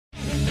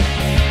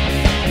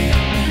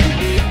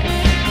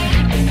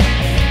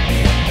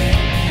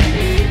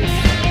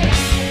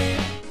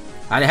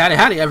Howdy, howdy,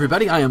 howdy,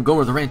 everybody. I am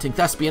Gomer the Ranting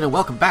Thespian, and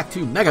welcome back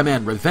to Mega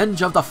Man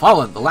Revenge of the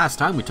Fallen. The last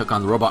time we took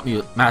on the robot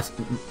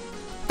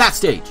that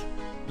stage.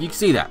 You can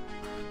see that.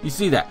 You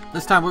see that.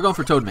 This time we're going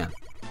for Toadman.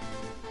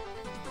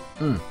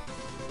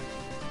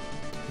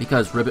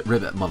 Because Ribbit,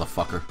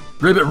 motherfucker.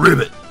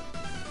 Ribbit.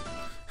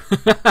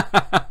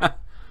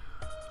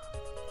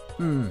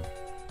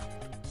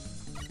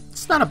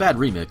 It's not a bad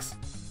remix.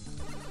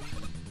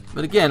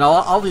 But again,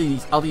 all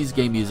these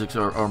game musics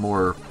are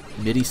more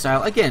MIDI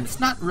style. Again,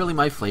 it's not really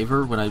my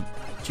flavor when I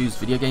choose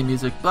video game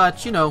music,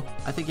 but you know,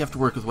 I think you have to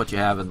work with what you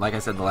have, and like I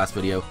said in the last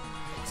video,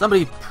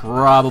 somebody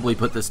probably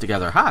put this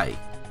together. Hi.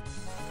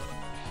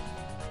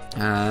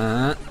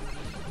 And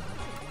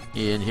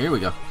here we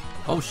go.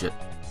 Oh shit.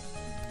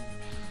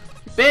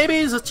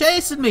 Babies are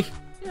chasing me.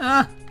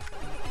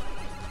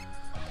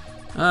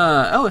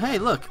 Oh hey,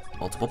 look.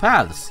 Multiple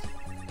paths.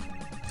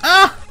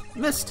 Ah!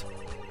 Missed.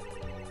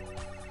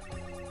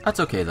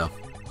 That's okay though.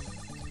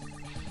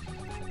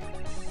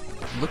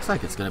 Looks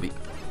like it's gonna be...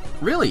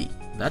 Really?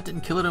 That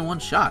didn't kill it in one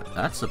shot.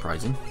 That's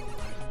surprising.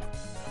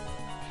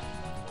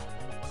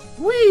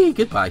 Whee!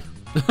 Goodbye.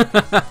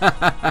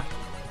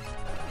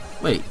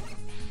 Wait.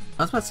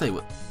 I was about to say,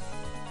 what?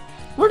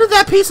 Where did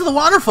that piece of the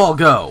waterfall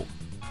go?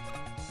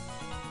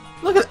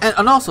 Look at...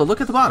 And also, look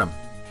at the bottom.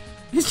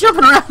 He's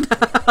jumping around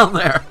down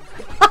there.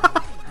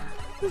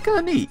 It's kind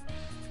of neat.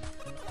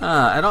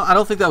 I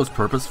don't think that was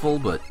purposeful,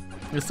 but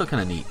it's still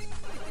kind of neat.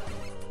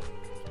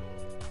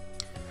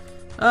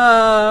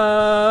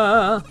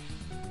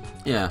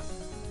 Yeah.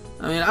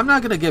 I mean, I'm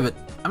not gonna give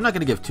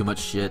too much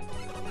shit,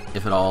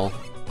 if at all,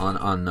 on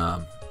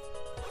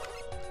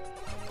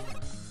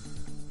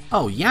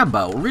Oh,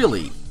 Yambo,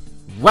 really?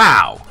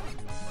 Wow.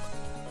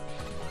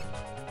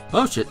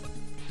 Oh shit.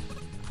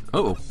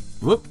 Uh-oh.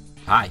 Whoop.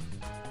 Hi.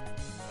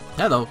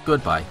 Hello.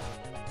 Goodbye.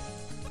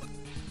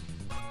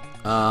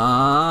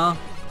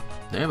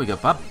 There we go.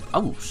 Pop.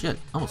 Oh shit.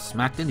 Almost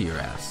smacked into your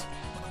ass.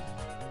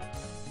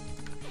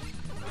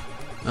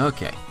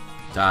 Okay.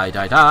 Die.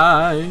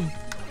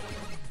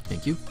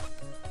 Thank you.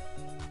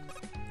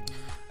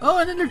 Oh,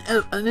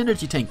 an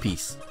energy tank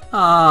piece.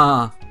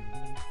 Ah.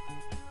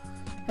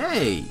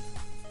 Hey.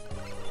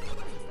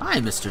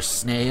 Hi, Mr.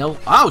 Snail.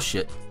 Oh,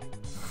 shit.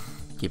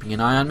 Keeping an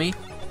eye on me.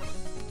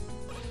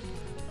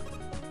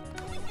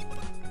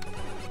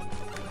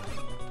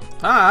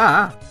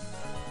 Ah.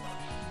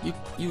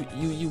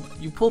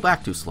 You pull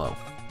back too slow.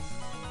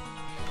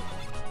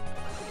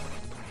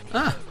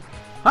 Ah.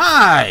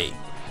 Hi.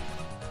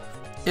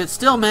 It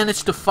still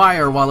managed to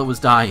fire while it was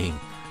dying.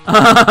 Hey,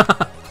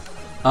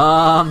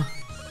 I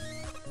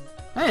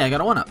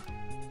got a 1-up.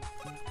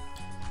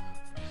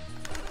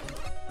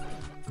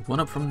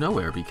 1-up from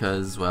nowhere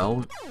because,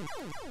 well...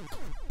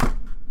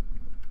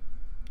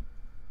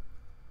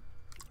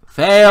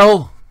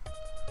 Fail!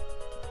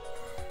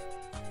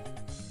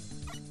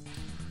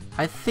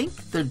 I think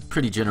they're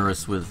pretty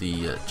generous with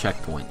the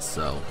checkpoints,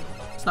 so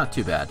it's not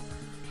too bad.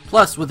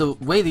 Plus, with the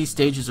way these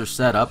stages are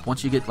set up,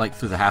 once you get like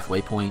through the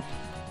halfway point,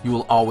 you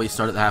will always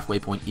start at the halfway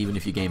point even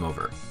if you game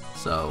over.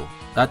 So,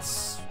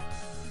 that's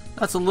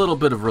a little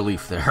bit of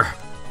relief there.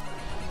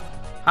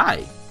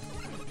 Hi.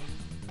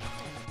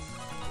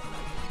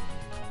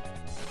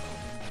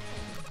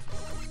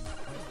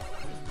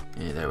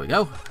 Okay, there we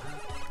go.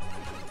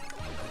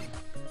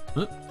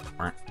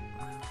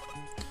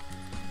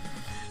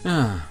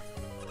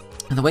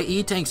 And the way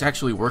E-tanks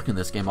actually work in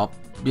this game, I'll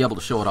be able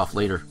to show it off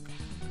later,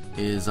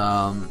 is,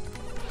 Ow!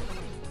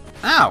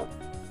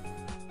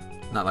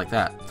 Not like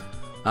that.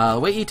 The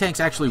way E-tanks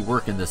actually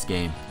work in this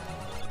game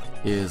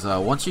is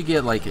once you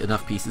get like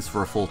enough pieces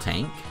for a full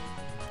tank,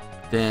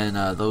 then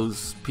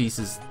those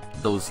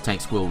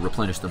tanks will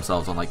replenish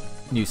themselves on like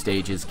new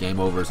stages, game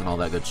overs, and all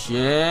that good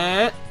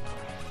shit.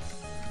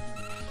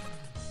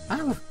 Why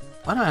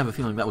do I have a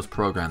feeling that was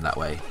programmed that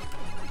way?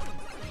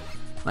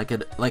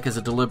 Like as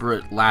a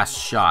deliberate last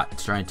shot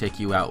to try and take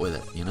you out with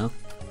it, you know?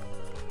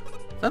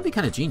 That'd be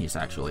kind of genius,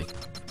 actually.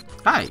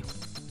 Hi.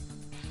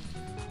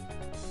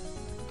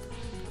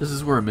 This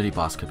is where a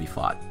mini-boss could be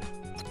fought.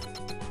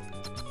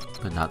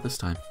 But not this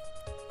time.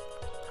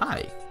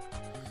 Hi.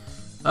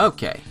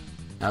 Okay.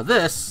 Now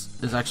this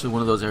is actually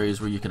one of those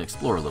areas where you can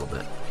explore a little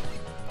bit.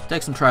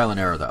 Take some trial and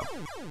error, though.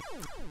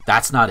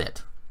 That's not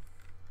it.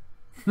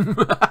 I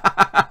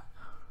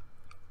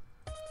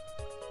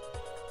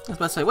was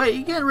about to say, wait,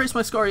 you can't erase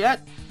my score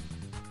yet?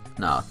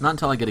 No, not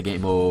until I get a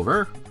game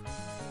over.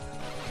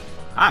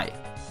 Hi.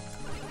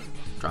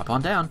 Drop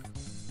on down.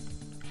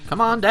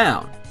 Come on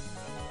down.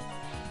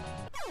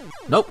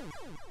 Nope.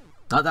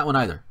 Not that one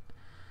either.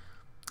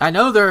 I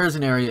know there is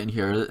an area in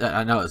here.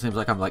 I know it seems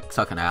like I'm like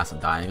sucking ass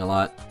and dying a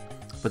lot.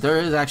 But there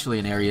is actually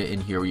an area in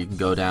here where you can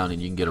go down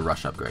and you can get a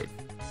rush upgrade.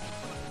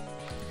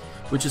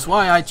 Which is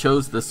why I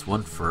chose this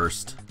one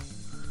first.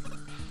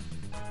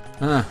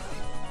 There's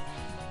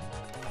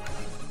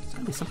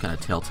gotta be some kind of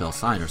telltale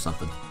sign or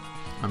something.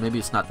 Or maybe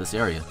it's not this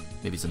area.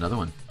 Maybe it's another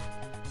one.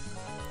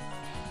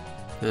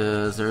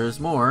 Because there's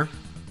more.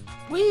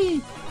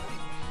 Whee!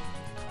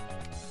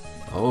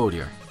 Oh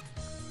dear.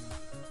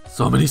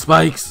 So many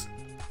spikes!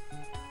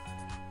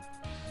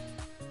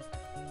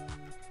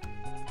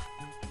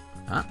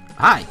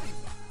 Hi!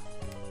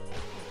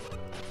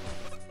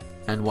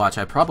 And watch,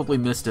 I probably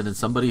missed it, and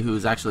somebody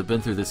who's actually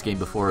been through this game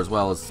before as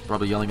well is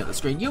probably yelling at the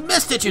screen, "You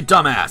missed it, you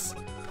dumbass!"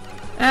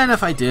 And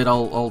if I did,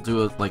 I'll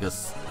do like a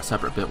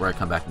separate bit where I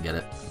come back and get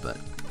it, but...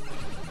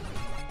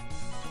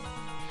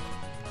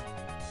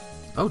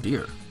 Oh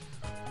dear.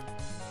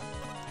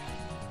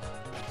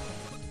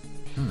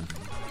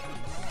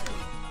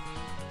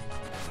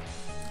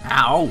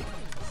 Ow!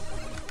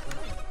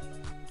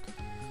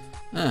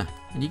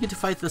 And you get to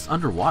fight this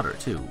underwater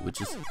too,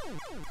 which is...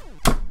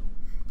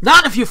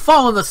 Not if you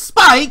fall in the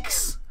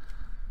spikes!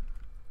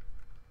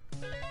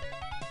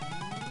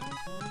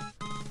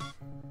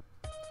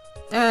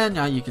 And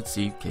now you can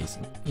see case,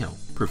 you know,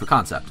 proof of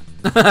concept.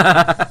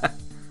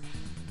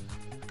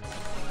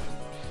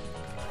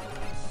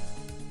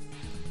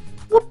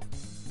 Whoop.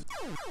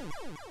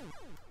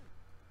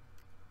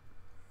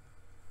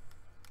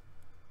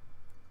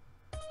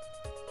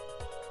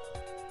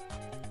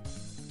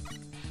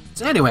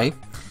 So anyway,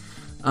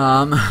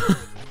 oh,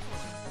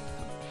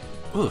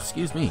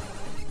 excuse me.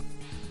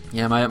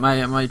 Yeah,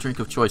 my drink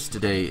of choice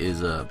today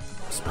is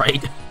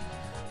Sprite,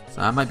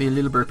 so I might be a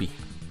little burpy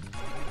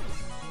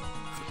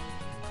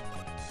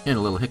and a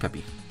little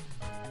hiccupy.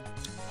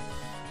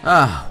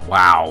 Ah,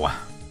 wow.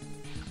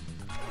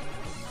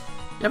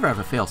 You ever have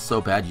a fail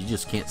so bad you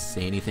just can't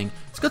say anything?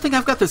 It's a good thing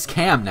I've got this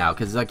cam now,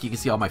 because like you can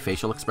see all my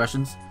facial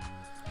expressions,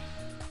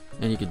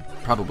 and you can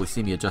probably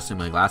see me adjusting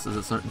my glasses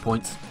at certain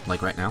points,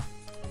 like right now.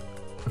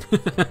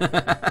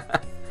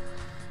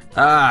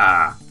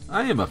 Ah,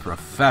 I am a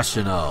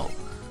professional.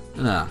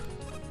 Nah.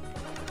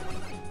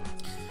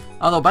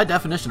 Although by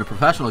definition a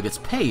professional gets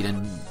paid,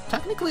 and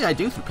technically I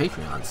do through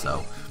Patreon,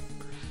 so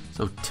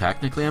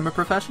technically I'm a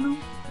professional?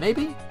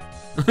 Maybe?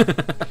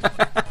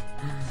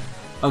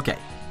 Okay.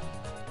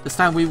 This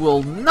time we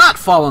will not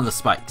fall on the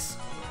spikes.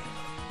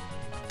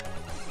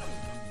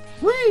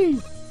 Whee!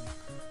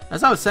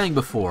 As I was saying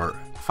before,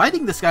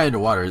 fighting this guy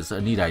underwater is a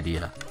neat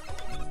idea.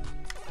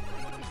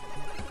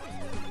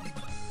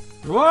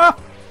 Whoa!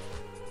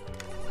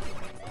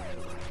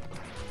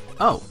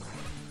 Oh.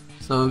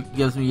 So it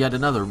gives me yet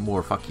another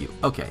more fuck you.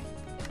 Okay.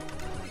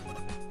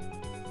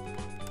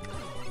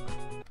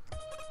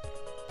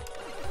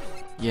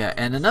 Yeah,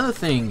 and another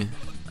thing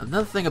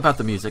about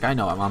the music, I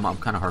know I'm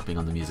kind of harping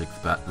on the music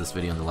about this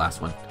video and the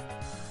last one.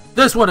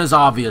 This one is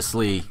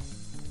obviously...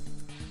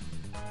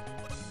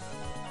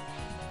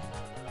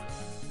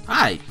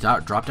 Hi!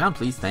 Drop down,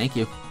 please. Thank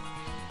you.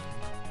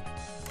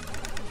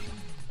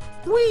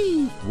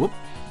 Whee! Whoop.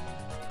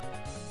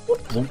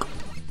 Whoop, plunk.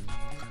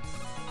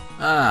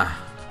 Ah.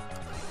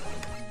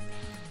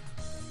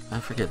 I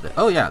forget that.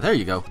 Oh yeah, there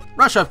you go.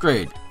 Rush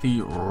upgrade.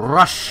 The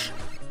Rush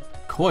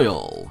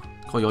Coil.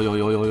 Coil.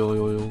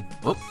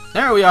 Oh,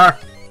 there we are.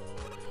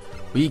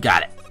 We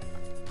got it.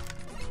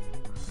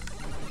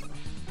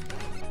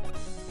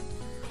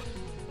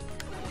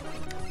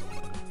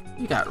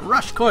 We got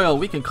Rush Coil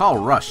we can call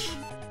Rush.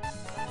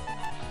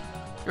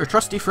 Your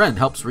trusty friend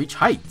helps reach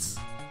heights.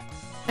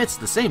 It's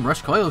the same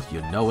Rush Coil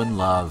you know and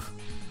love.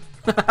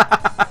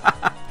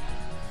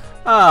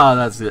 Oh,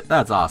 that's it.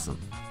 That's awesome.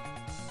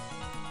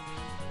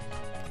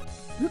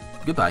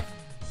 Goodbye.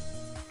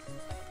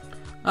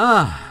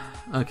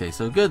 Okay,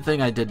 so good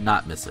thing I did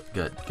not miss it.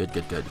 Good.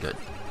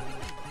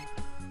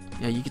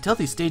 Yeah, you can tell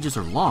these stages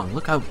are long.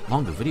 Look how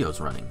long the video's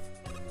running.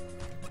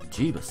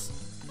 Jeebus.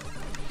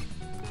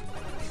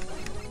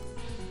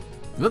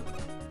 Whoop.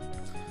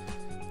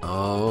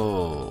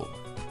 Oh.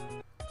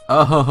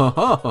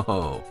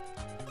 Oh.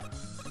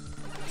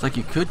 It's like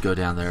you could go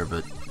down there,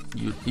 but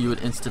you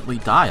would instantly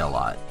die a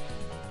lot.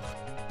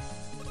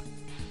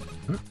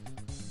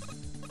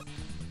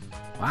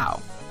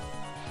 Wow.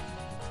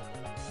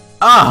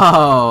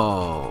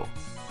 Oh!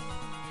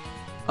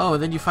 Oh,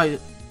 and then you fight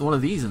one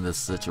of these in this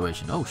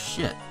situation. Oh,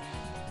 shit.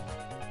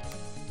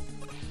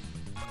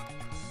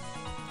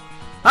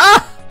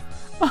 Ah!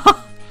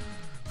 Oh,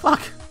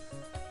 fuck.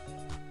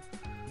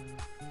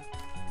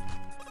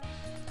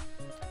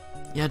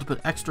 You had to put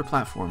extra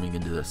platforming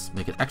into this.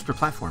 Make it extra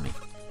platforming.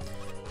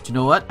 But you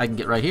know what? I can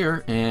get right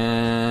here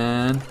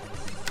and...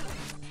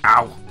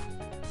 Ow!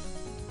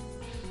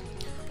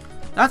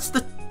 That's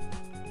the...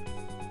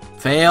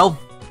 Fail.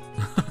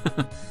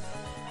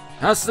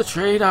 That's the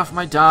trade-off,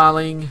 my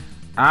darling.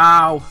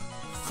 Ow.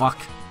 Fuck.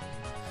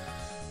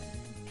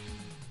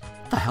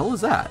 What the hell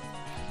was that?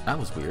 That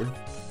was weird.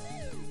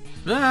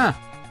 Ah.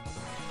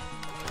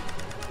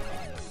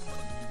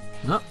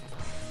 No.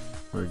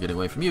 We're getting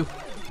away from you.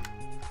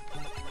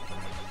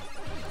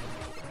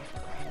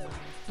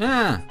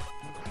 Yeah.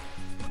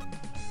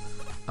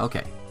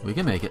 Okay. We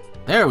can make it.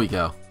 There we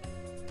go.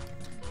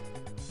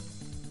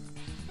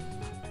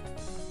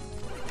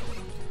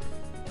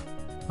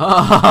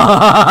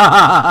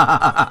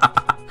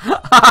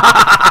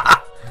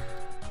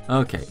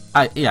 Okay.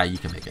 Yeah, you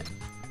can make it.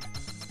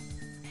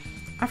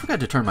 I forgot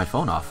to turn my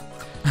phone off.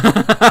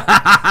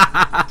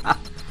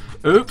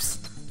 Oops.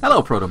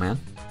 Hello, Proto Man.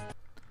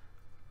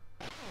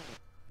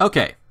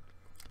 Okay.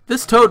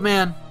 This Toad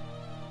Man,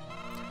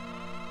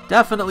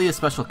 definitely a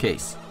special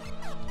case.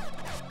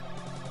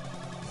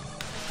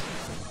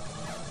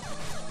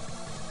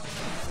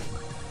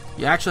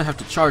 You actually have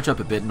to charge up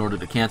a bit in order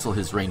to cancel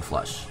his rain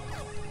flush.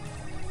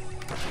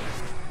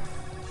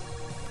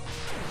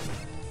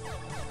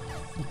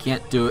 You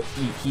can't do it.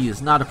 He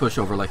is not a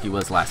pushover like he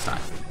was last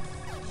time.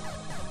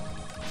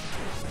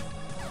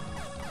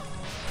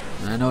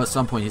 And I know at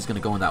some point he's going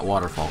to go in that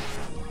waterfall.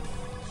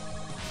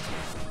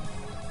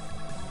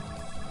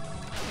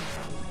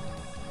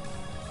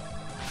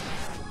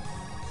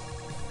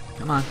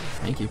 Come on.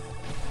 Thank you.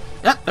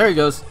 Yep, there he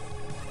goes.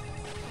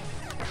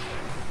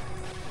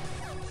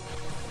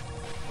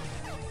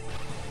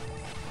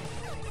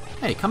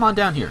 Hey, come on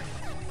down here.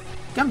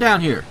 Come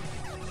down here,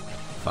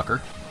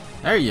 fucker.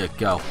 There you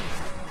go.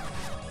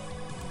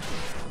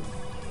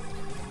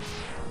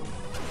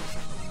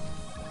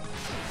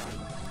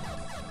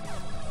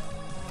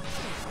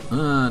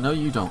 No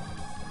you don't.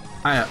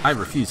 I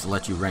refuse to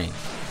let you rain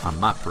on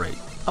my parade.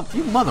 Oh,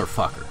 you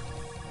motherfucker.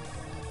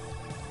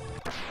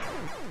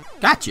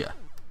 Gotcha.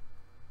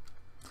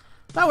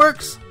 That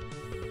works.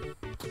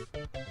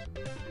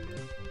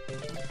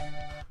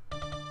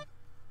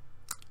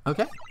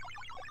 Okay.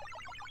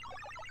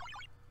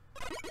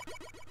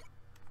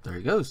 There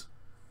he goes.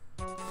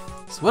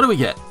 So what do we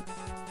get?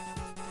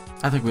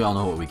 I think we all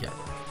know what we get.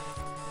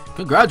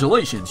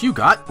 Congratulations, you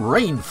got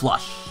Rain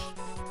Flush.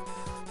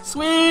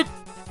 Sweet.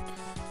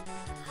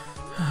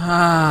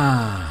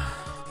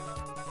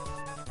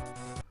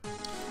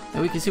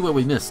 And we can see what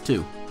we missed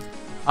too.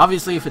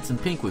 Obviously, if it's in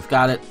pink, we've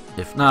got it.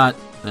 If not,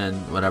 then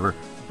whatever.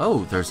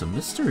 Oh, there's a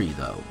mystery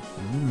though.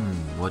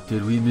 What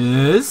did we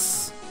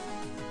miss?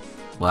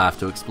 We'll have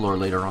to explore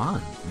later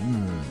on.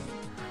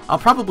 I'll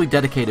probably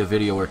dedicate a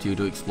video or two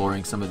to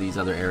exploring some of these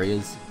other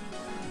areas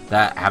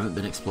that haven't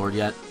been explored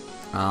yet.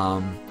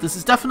 This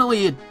is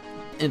definitely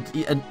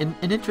an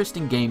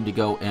interesting game to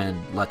go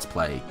and let's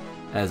play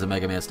as a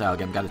Mega Man style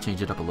game. Got to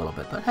change it up a little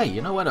bit, but hey,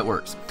 you know what? It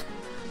works.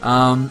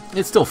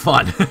 It's still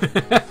fun.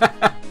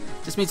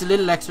 Just means a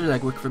little extra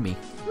legwork for me.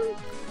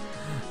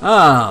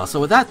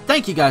 So with that,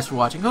 thank you guys for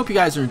watching. Hope you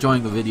guys are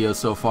enjoying the video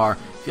so far.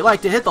 If you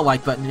liked it, hit the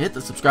like button, hit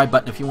the subscribe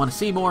button if you want to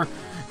see more.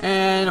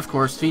 And of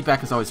course,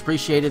 feedback is always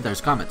appreciated.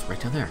 There's comments right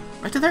down there.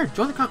 Right down there.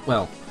 Join the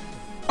well,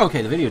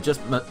 okay, the video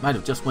just might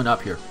have just went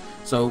up here.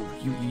 So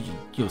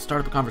you'll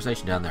start up a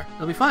conversation down there.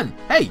 It'll be fun.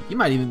 Hey, you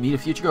might even meet a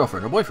future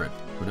girlfriend or boyfriend.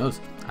 Who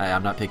knows?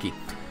 I'm not picky.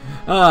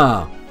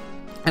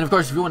 And of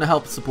course, if you want to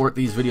help support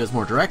these videos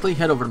more directly,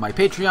 head over to my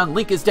Patreon.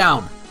 Link is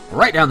down,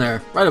 right down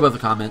there, right above the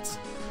comments.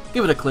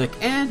 Give it a click,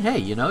 and hey,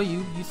 you know,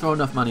 you throw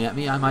enough money at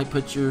me, I might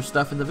put your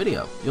stuff in the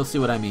video. You'll see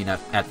what I mean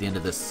at the end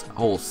of this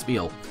whole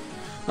spiel.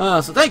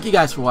 So thank you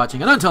guys for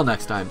watching, and until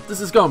next time,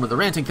 this is Gomer, the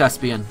Ranting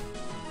Thespian,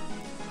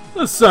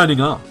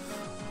 signing off.